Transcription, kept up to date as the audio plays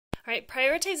All right,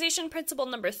 prioritization principle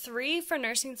number 3 for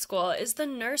nursing school is the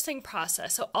nursing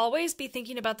process. So always be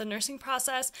thinking about the nursing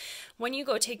process when you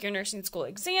go take your nursing school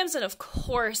exams and, of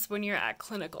course, when you're at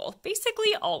clinical.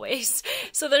 Basically, always.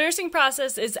 So the nursing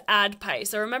process is ADPI.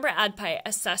 So remember ADPI: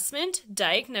 assessment,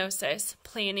 diagnosis,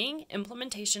 planning,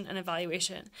 implementation, and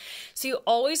evaluation. So you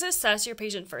always assess your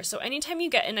patient first. So anytime you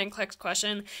get an NCLEX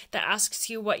question that asks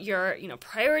you what your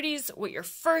priorities, what your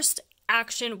first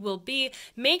action will be,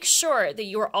 make sure that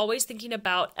you are always thinking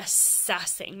about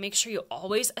assessing. Make sure you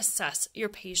always assess your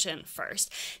patient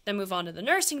first. Then move on to the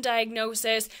nursing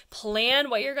diagnosis, plan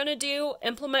what you're going to do,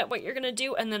 implement what you're going to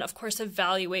do, and then of course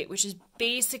evaluate, which is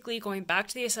basically going back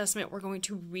to the assessment. We're going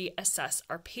to reassess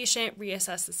our patient,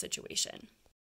 reassess the situation.